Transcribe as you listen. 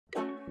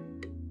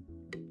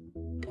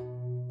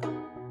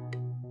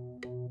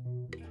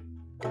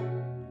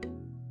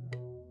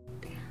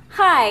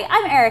Hi,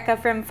 I'm Erica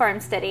from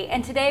FarmSteady,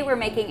 and today we're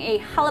making a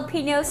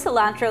Jalapeño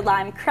Cilantro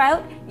Lime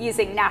Kraut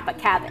using Napa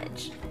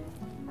Cabbage.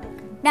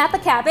 Napa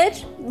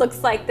Cabbage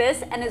looks like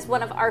this and is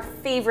one of our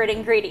favorite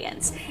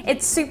ingredients.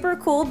 It's super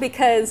cool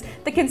because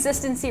the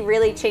consistency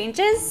really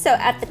changes. So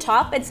at the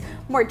top it's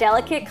more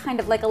delicate, kind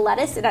of like a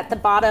lettuce, and at the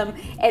bottom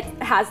it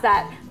has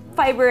that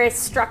fibrous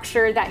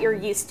structure that you're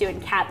used to in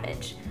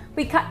cabbage.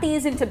 We cut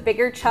these into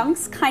bigger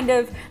chunks, kind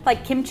of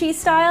like kimchi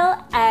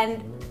style,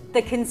 and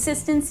the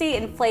consistency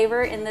and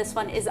flavor in this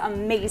one is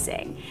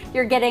amazing.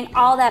 You're getting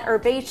all that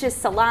herbaceous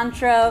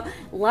cilantro,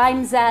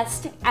 lime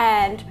zest,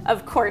 and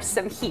of course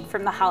some heat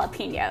from the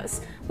jalapenos.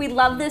 We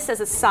love this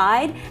as a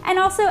side and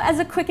also as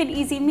a quick and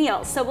easy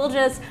meal. So we'll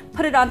just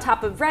put it on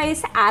top of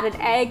rice, add an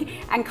egg,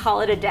 and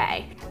call it a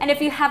day. And if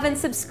you haven't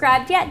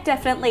subscribed yet,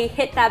 definitely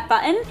hit that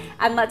button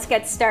and let's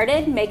get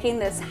started making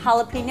this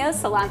Jalapeño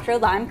Cilantro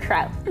Lime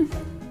Kraut.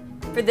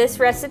 For this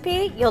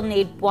recipe, you'll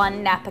need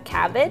 1 Napa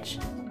cabbage,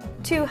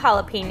 2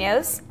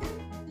 jalapenos,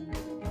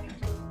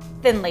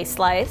 thinly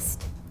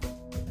sliced,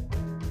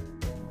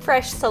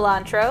 fresh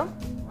cilantro.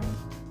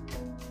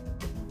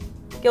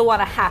 You'll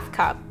want a 1/2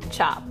 cup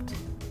chopped,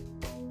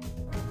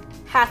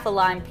 1/2 a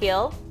lime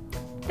peel,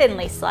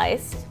 thinly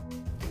sliced,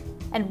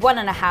 and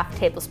 1½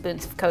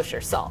 tablespoons of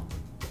kosher salt.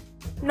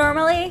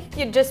 Normally,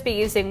 you'd just be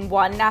using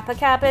 1 Napa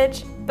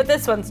cabbage, but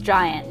this one's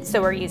giant,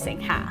 so we're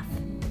using 1/2.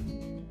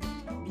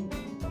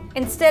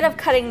 Instead of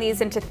cutting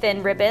these into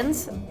thin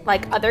ribbons,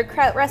 like other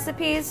kraut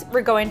recipes, we're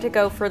going to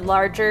go for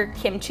larger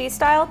kimchi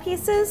style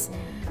pieces.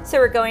 So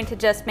we're going to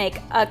just make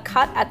a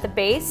cut at the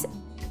base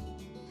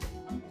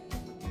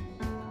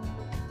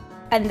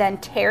and then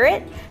tear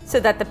it so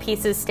that the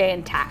pieces stay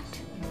intact.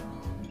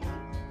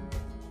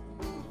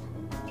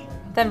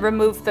 Then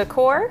remove the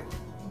core.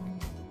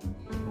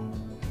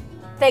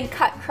 Then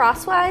cut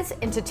crosswise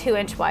into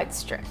 2-inch wide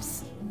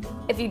strips.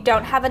 If you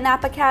don't have a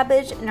Napa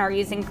cabbage and are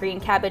using green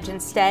cabbage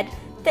instead,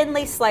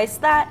 thinly slice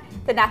that.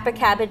 The Napa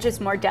cabbage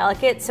is more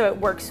delicate, so it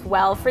works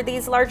well for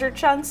these larger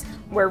chunks,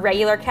 where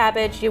regular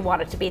cabbage, you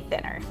want it to be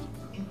thinner.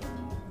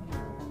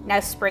 Now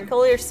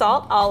sprinkle your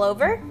salt all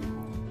over.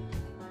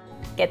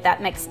 Get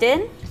that mixed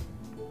in.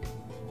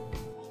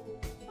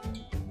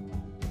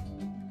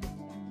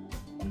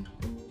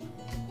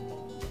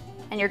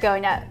 And you're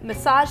going to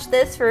massage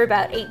this for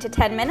about 8 to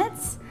 10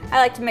 minutes. I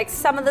like to mix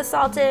some of the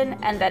salt in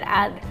and then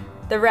add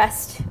the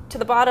rest to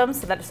the bottom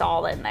so that it's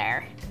all in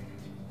there.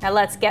 Now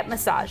let's get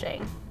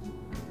massaging.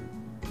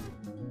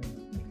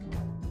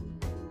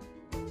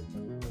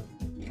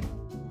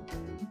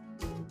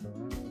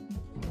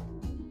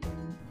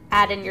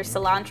 Add in your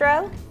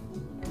cilantro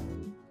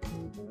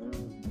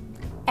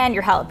and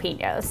your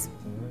jalapenos.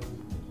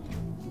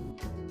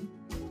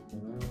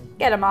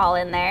 Get them all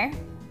in there.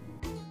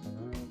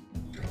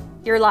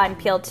 Your lime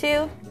peel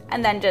too,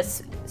 and then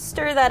just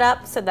stir that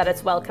up so that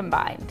it's well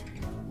combined.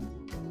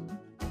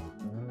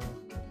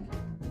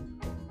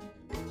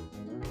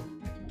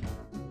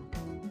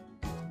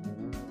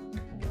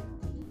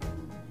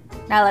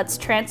 Now let's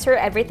transfer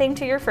everything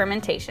to your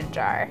fermentation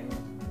jar.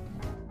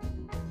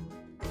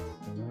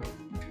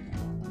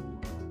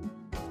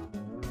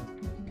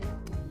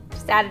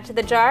 Just add it to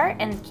the jar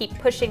and keep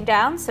pushing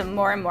down so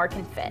more and more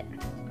can fit.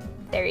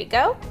 There you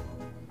go.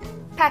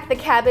 Pack the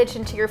cabbage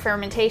into your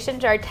fermentation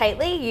jar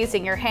tightly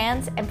using your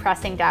hands and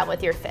pressing down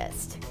with your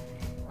fist.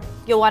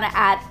 You'll want to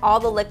add all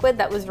the liquid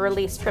that was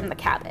released from the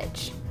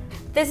cabbage.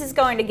 This is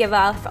going to give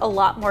off a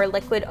lot more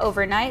liquid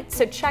overnight,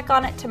 so check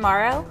on it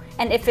tomorrow,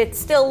 and if it's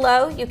still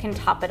low, you can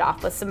top it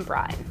off with some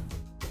brine.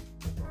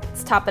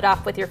 Let's top it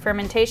off with your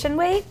fermentation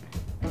weight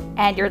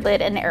and your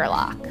lid and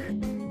airlock.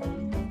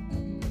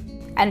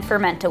 And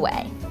ferment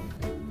away.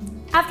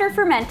 After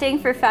fermenting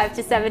for 5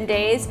 to 7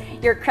 days,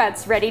 your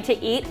kraut's ready to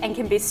eat and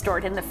can be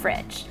stored in the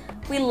fridge.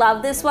 We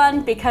love this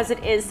one because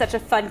it is such a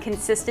fun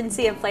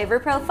consistency and flavor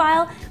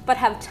profile, but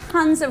have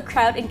tons of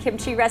kraut and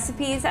kimchi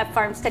recipes at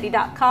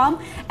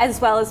farmsteady.com,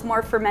 as well as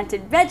more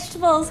fermented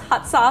vegetables,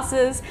 hot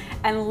sauces,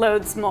 and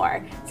loads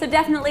more. So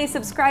definitely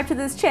subscribe to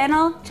this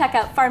channel, check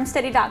out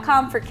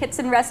farmsteady.com for kits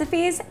and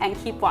recipes, and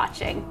keep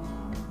watching.